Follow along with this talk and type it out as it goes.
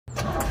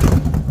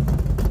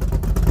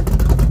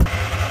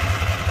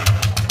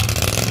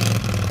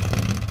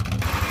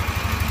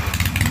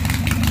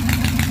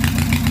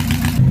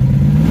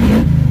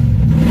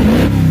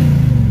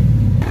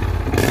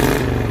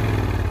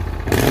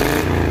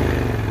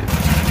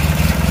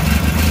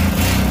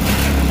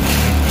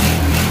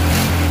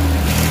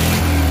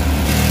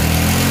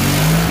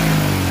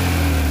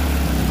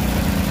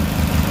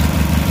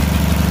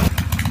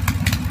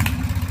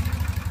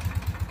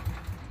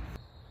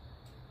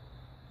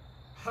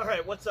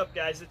Alright, what's up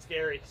guys, it's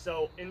Gary.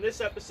 So in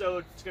this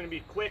episode, it's going to be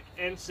quick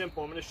and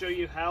simple. I'm going to show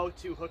you how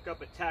to hook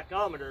up a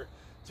tachometer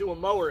to a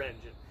mower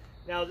engine.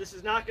 Now this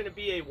is not going to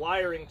be a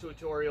wiring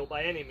tutorial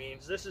by any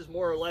means. This is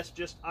more or less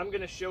just, I'm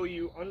going to show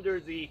you under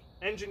the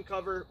engine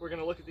cover, we're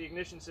going to look at the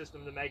ignition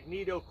system, the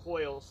magneto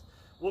coils.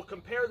 We'll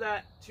compare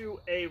that to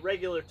a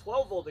regular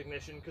 12 volt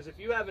ignition, because if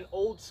you have an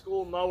old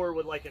school mower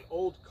with like an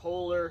old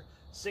Kohler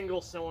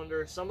single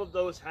cylinder, some of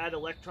those had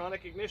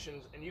electronic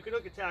ignitions, and you can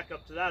hook a tach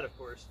up to that of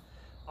course.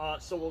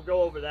 So we'll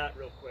go over that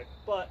real quick,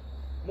 but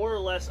more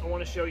or less I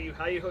want to show you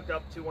how you hook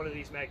up to one of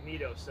these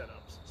magneto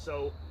setups.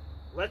 So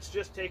let's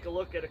just take a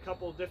look at a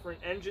couple of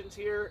different engines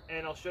here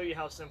and I'll show you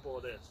how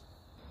simple it is.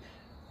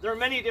 There are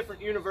many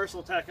different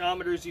universal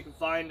tachometers you can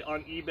find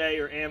on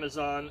eBay or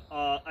Amazon.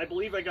 I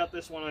believe I got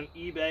this one on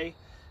eBay.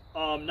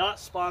 Not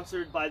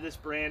sponsored by this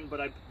brand,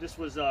 but this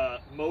was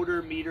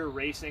Motor Meter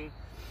Racing.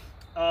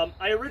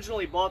 I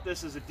originally bought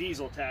this as a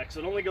diesel tach, so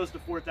it only goes to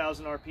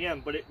 4,000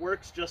 RPM, but it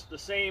works just the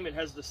same. It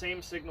has the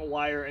same signal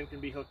wire and can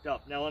be hooked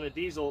up. Now on a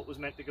diesel, it was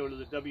meant to go to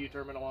the W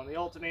terminal on the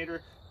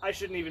alternator. I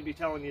shouldn't even be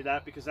telling you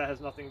that because that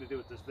has nothing to do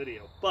with this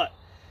video. But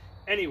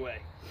anyway,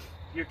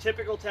 your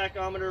typical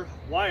tachometer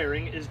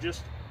wiring is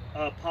just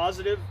a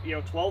positive,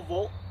 12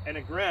 volt and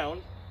a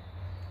ground.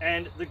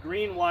 And the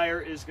green wire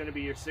is going to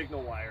be your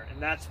signal wire,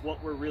 and that's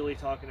what we're really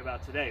talking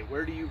about today.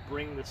 Where do you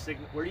bring the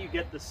signal? Where do you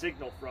get the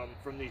signal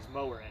from these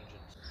mower engines?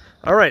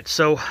 All right,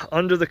 so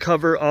under the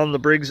cover on the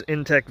Briggs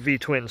Intek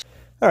V-twins.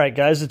 All right,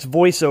 guys, it's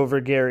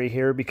voiceover Gary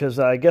here because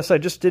I guess I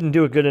just didn't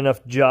do a good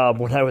enough job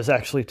when I was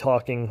actually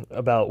talking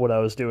about what I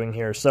was doing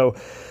here. So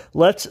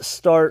let's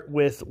start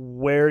with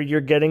where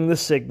you're getting the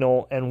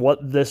signal and what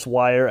this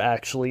wire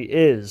actually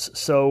is.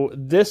 So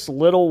this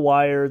little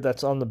wire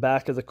that's on the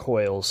back of the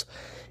coils,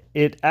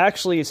 it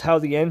actually is how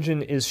the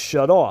engine is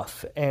shut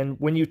off. And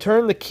when you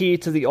turn the key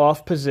to the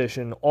off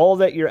position, all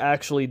that you're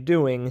actually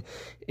doing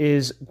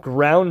is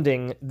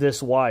grounding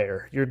this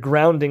wire. You're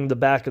grounding the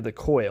back of the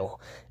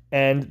coil.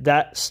 And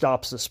that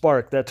stops the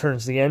spark. That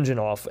turns the engine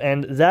off.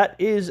 And that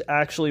is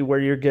actually where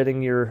you're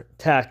getting your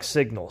tach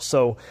signal.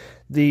 So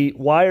the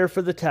wire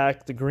for the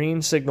tach, the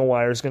green signal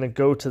wire, is going to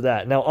go to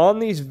that. Now on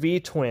these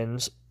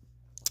V-twins,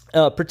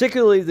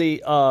 particularly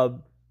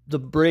the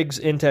Briggs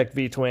Intek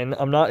V-twin,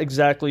 I'm not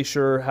exactly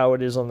sure how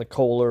it is on the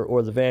Kohler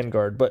or the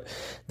Vanguard, but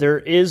there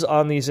is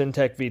on these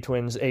Intek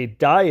V-twins a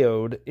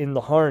diode in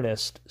the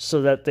harness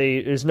so that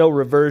there's no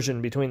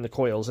reversion between the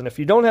coils. And if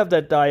you don't have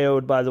that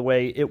diode, by the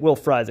way, it will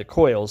fry the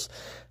coils.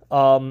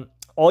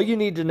 All you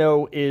need to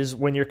know is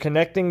when you're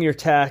connecting your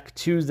tach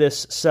to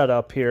this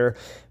setup here,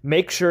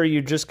 make sure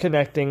you're just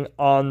connecting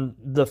on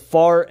the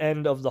far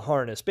end of the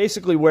harness.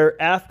 Basically where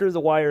after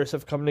the wires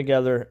have come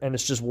together and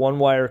it's just one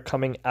wire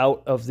coming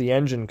out of the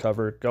engine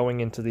cover going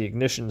into the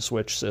ignition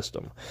switch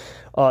system.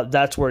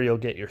 That's where you'll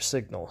get your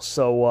signal.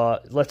 So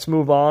let's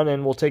move on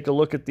and we'll take a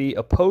look at the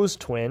opposed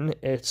twin.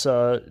 It's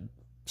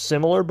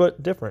similar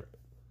but different.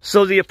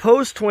 So the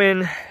opposed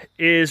twin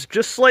is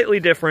just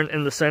slightly different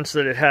in the sense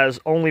that it has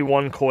only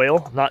one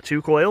coil, not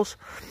two coils.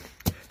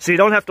 So you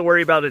don't have to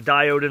worry about a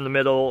diode in the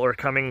middle or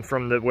coming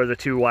from where the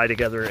two Y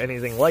together or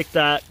anything like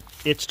that.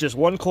 It's just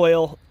one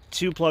coil,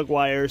 two plug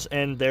wires,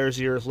 and there's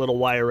your little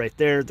wire right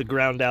there, the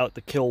ground out,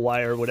 the kill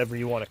wire, whatever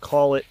you want to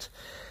call it.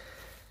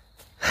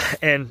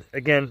 And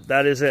again,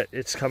 that is it.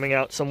 It's coming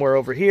out somewhere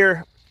over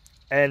here,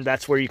 and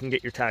that's where you can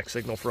get your tach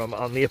signal from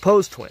on the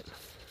opposed twin.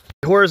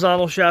 The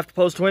horizontal shaft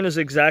opposed twin is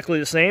exactly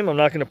the same. I'm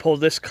not going to pull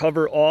this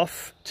cover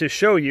off to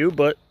show you,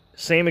 but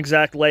same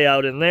exact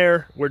layout in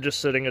there. We're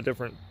just sitting in a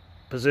different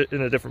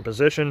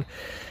position.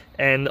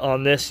 And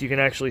on this, you can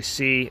actually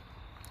see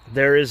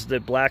there is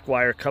the black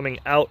wire coming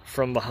out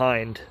from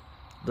behind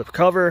the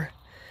cover.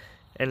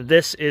 And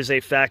this is a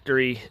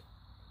factory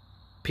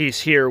piece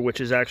here, which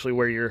is actually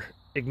where your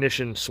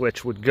ignition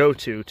switch would go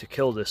to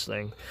kill this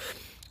thing.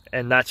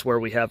 And that's where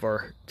we have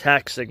our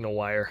tach signal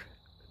wire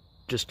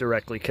just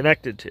directly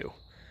connected to.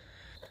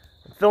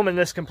 I'm filming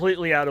this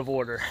completely out of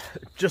order,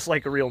 just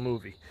like a real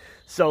movie.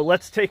 So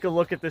let's take a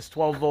look at this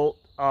 12 volt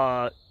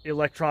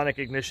electronic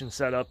ignition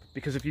setup,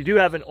 because if you do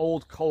have an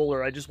old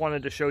Kohler, I just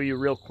wanted to show you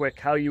real quick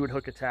how you would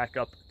hook a tach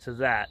up to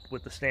that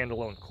with the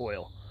standalone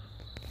coil.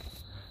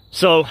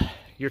 So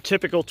your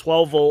typical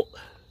 12 volt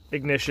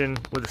ignition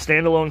with a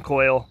standalone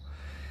coil,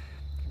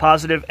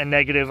 positive and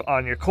negative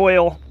on your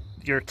coil,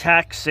 your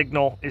tach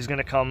signal is going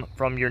to come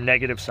from your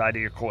negative side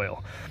of your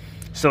coil.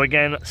 So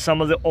again, some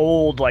of the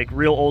old, like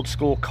real old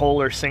school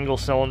Kohler single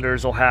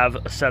cylinders will have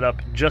a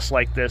setup just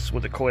like this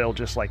with a coil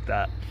just like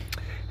that.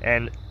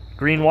 And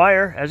green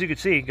wire, as you can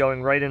see,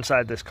 going right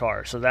inside this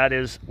car. So that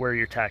is where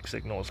your tach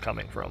signal is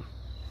coming from.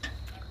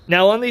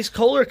 Now on these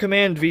Kohler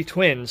Command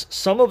V-twins,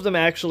 some of them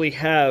actually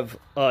have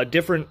a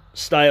different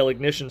style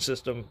ignition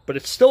system, but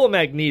it's still a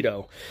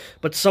magneto.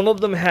 But some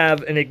of them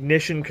have an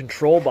ignition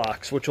control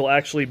box, which will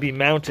actually be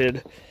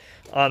mounted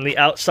on the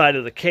outside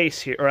of the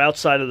case here, or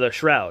outside of the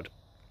shroud.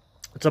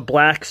 It's a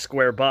black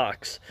square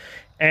box,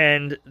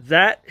 and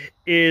that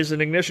is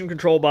an ignition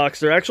control box.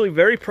 They're actually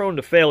very prone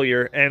to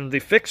failure, and the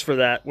fix for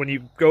that, when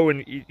you go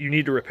and you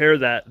need to repair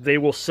that, they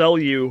will sell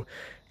you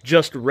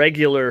just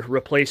regular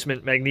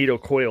replacement magneto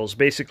coils,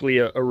 basically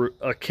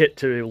a kit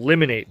to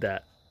eliminate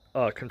that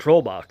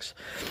control box.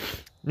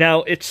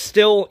 Now, it's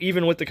still,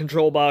 even with the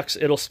control box,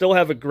 it'll still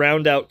have a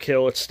ground out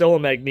kill. It's still a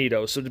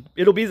magneto, so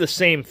it'll be the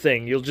same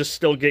thing. You'll just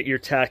still get your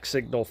tach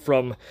signal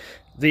from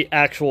the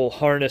actual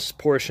harness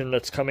portion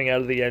that's coming out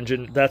of the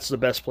engine. That's the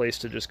best place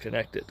to just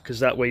connect it, because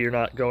that way you're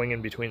not going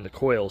in between the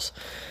coils.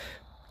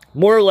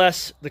 More or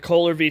less, the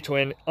Kohler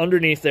V-twin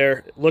underneath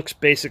there looks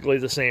basically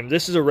the same.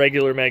 This is a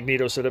regular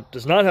magneto setup,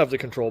 does not have the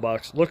control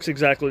box, looks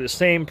exactly the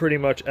same pretty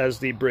much as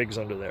the Briggs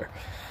under there.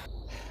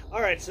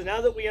 Alright, so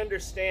now that we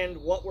understand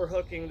what we're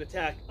hooking the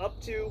tach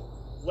up to,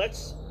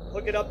 let's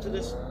hook it up to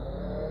this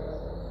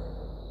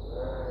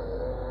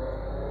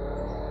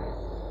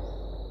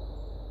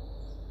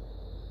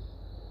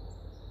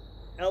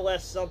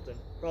LS something,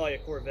 probably a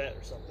Corvette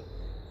or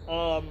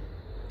something.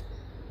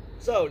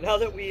 So now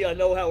that we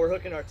know how we're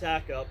hooking our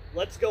tach up,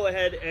 let's go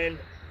ahead and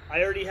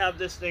I already have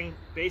this thing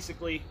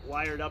basically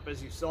wired up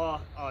as you saw,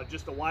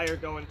 just a wire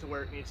going to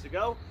where it needs to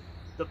go.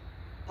 The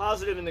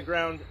positive in the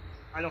ground,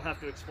 I don't have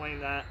to explain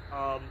that.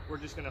 We're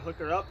just going to hook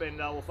her up and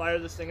we'll fire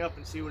this thing up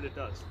and see what it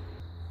does.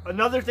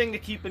 Another thing to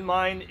keep in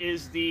mind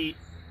is the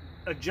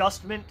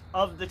adjustment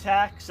of the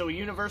tach. So a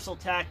universal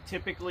tach,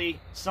 typically,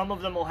 some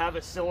of them will have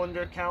a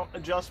cylinder count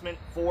adjustment,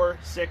 4,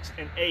 6,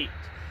 and 8.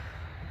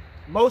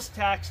 Most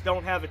tachs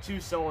don't have a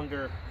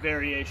 2-cylinder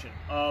variation.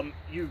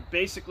 You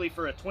basically,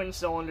 for a twin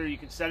cylinder, you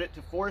can set it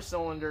to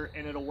 4-cylinder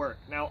and it'll work.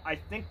 Now, I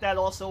think that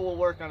also will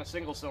work on a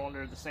single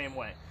cylinder the same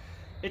way.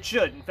 It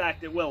should, in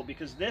fact it will,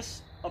 because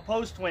this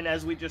opposed twin,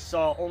 as we just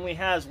saw, only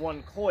has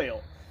 1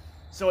 coil.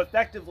 So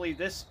effectively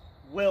this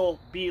will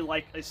be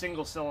like a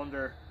single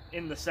cylinder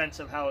in the sense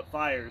of how it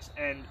fires,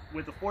 and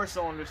with a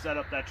 4-cylinder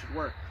setup that should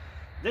work.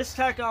 This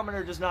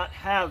tachometer does not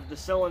have the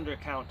cylinder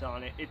count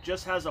on it, it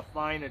just has a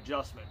fine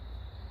adjustment.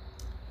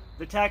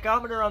 The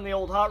tachometer on the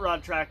old hot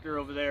rod tractor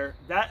over there,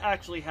 that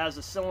actually has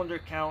a cylinder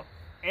count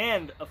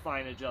and a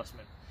fine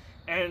adjustment.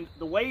 And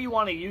the way you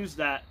want to use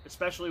that,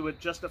 especially with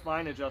just a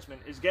fine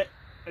adjustment, is get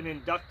an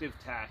inductive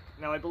tach.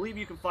 Now, I believe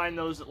you can find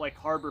those at like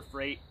Harbor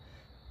Freight.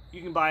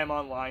 You can buy them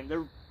online.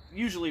 They're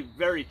usually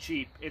very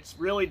cheap. It's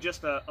really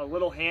just a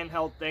little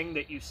handheld thing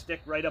that you stick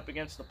right up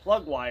against the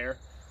plug wire,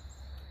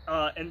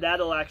 and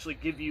that'll actually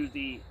give you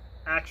the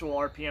actual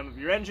RPM of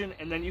your engine,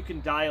 and then you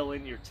can dial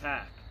in your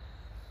tach.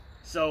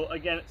 So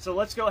again,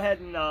 let's go ahead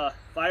and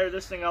fire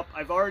this thing up.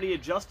 I've already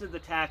adjusted the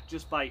tach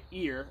just by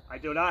ear. I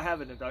do not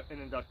have an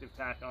inductive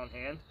tach on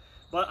hand,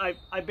 but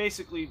I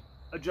basically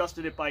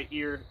adjusted it by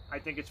ear. I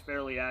think it's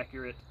fairly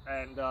accurate,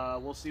 and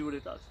we'll see what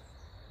it does.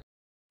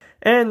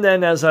 And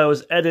then as I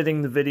was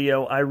editing the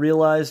video, I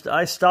realized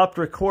I stopped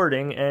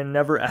recording and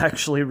never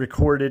actually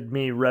recorded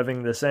me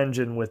revving this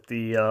engine with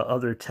the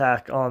other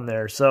tach on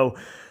there. So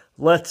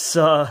let's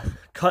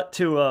cut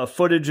to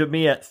footage of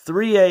me at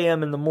 3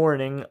 a.m. in the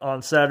morning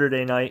on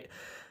Saturday night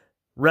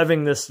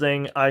revving this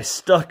thing. I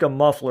stuck a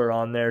muffler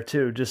on there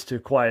too, just to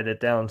quiet it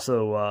down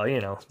so, you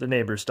know, the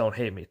neighbors don't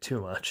hate me too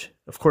much.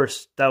 Of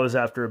course, that was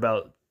after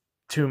about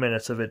 2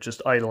 minutes of it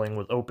just idling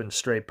with open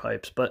straight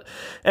pipes. But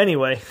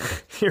anyway,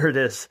 here it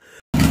is.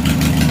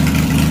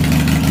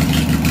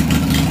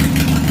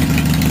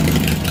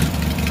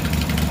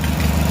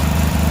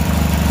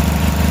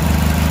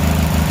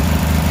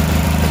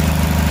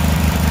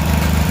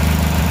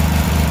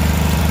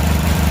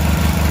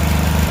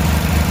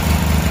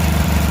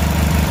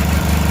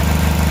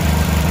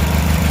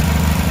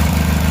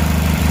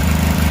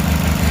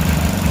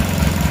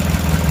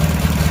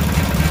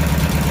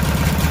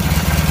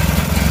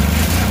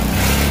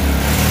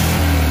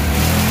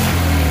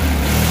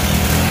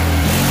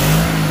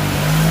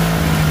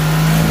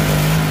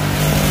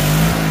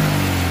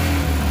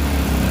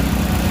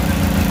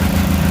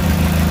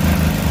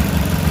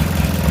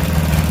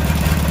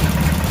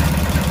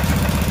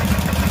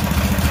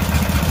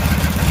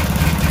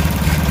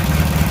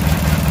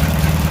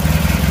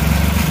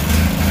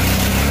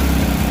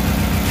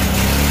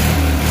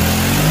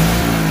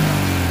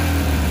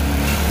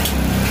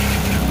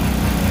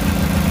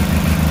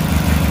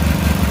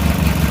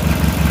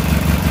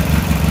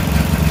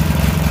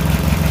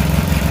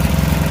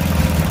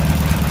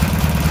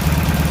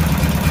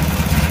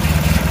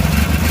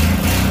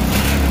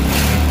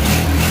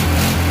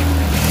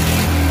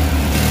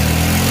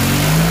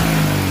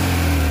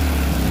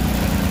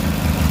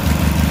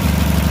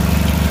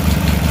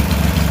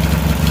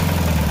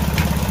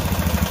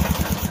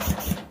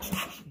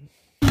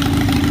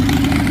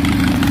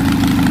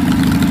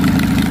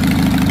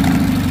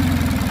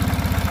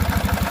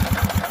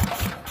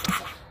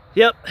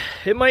 Yep,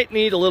 it might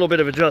need a little bit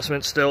of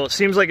adjustment still. It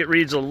seems like it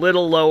reads a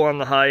little low on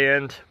the high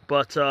end,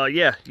 but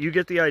yeah, you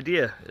get the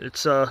idea.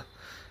 It's a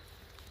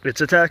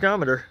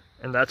tachometer,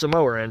 and that's a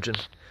mower engine.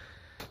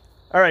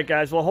 Alright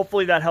guys, well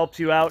hopefully that helps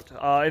you out.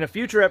 In a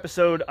future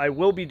episode, I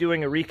will be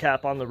doing a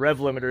recap on the rev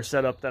limiter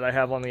setup that I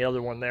have on the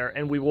other one there,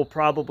 and we will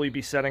probably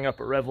be setting up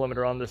a rev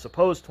limiter on this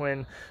opposed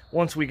twin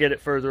once we get it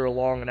further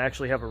along and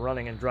actually have a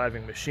running and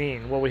driving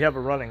machine. Well, we have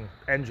a running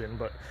engine,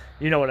 but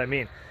you know what I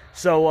mean.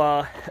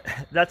 So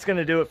that's going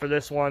to do it for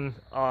this one.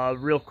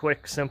 Real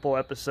quick, simple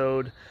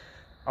episode.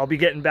 I'll be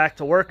getting back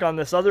to work on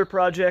this other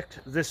project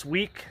this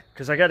week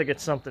because I got to get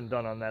something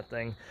done on that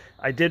thing.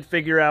 I did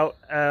figure out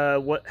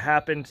what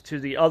happened to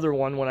the other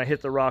one when I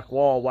hit the rock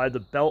wall, why the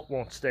belt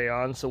won't stay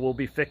on, so we'll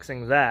be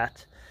fixing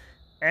that.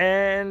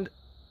 And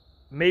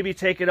maybe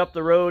take it up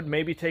the road,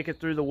 maybe take it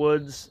through the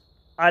woods.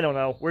 I don't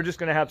know. We're just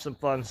going to have some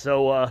fun.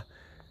 So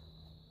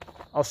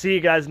I'll see you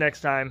guys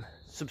next time.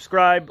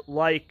 Subscribe,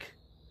 like,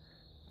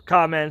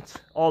 comment,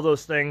 all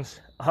those things.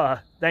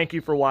 Thank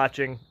you for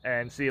watching,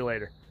 and see you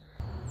later.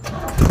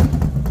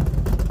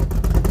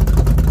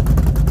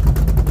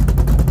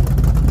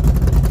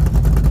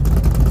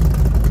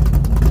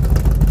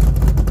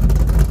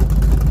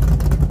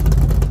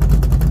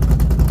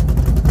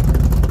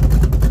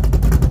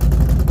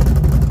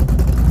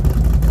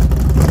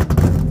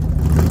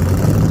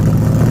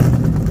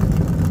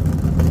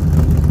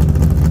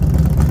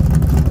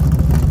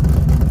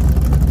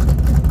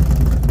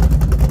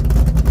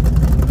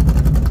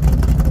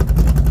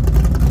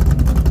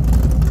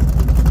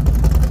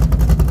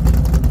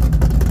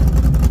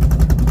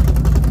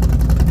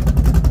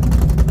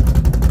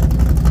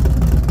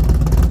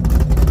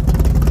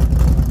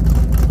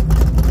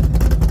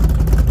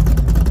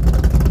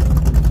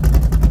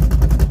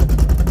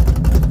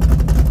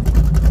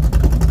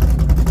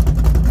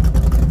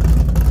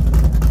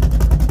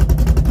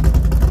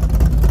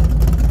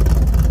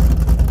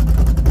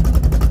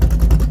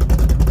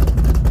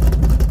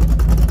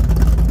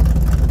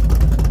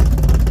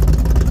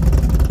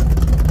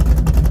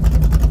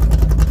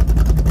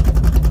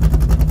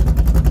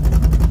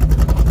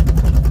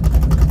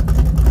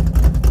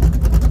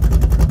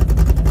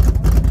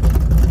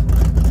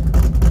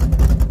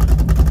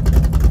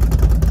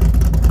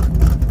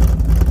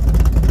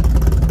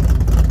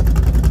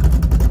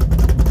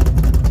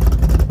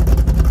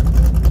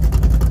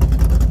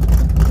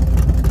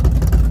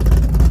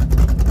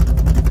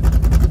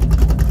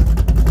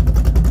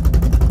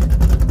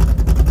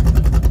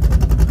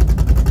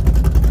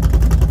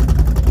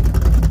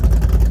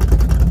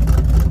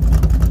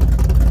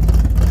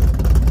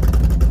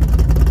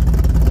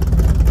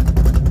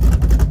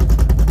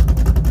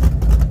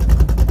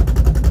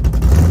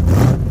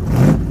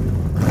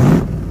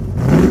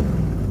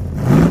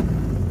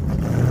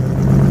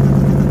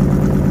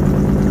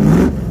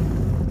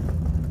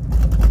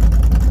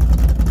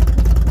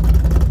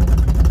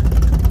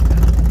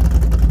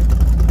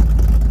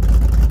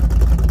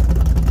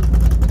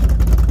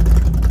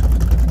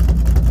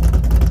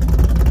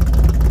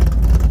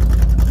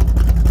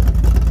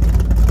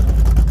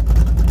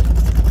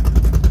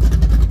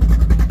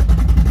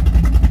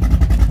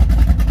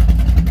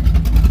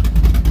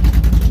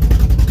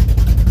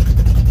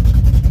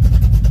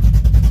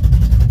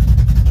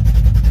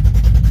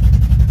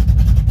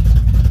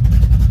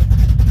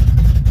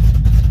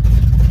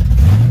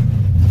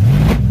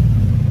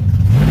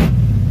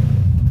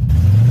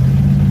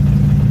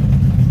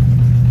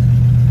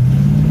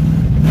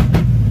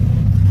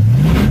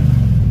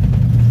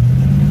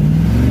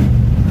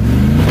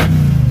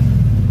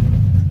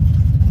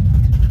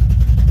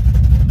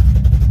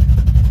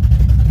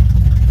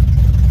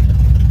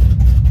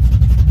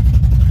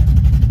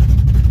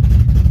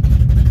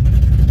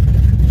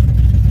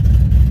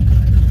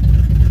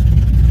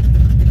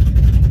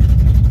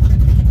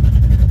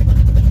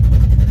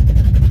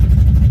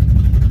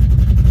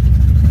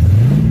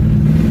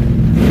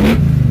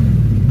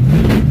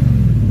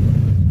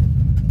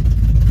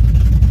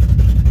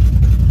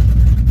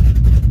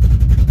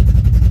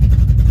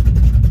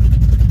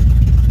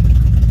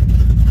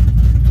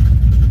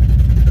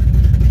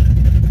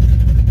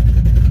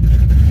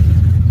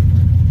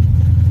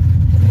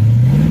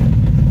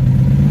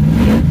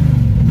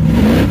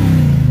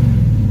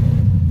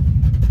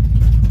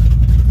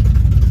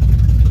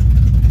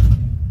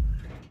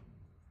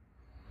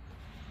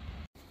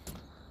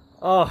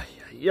 Oh,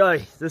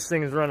 yay, this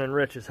thing is running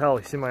rich as hell.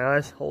 You see my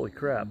eyes? Holy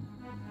crap.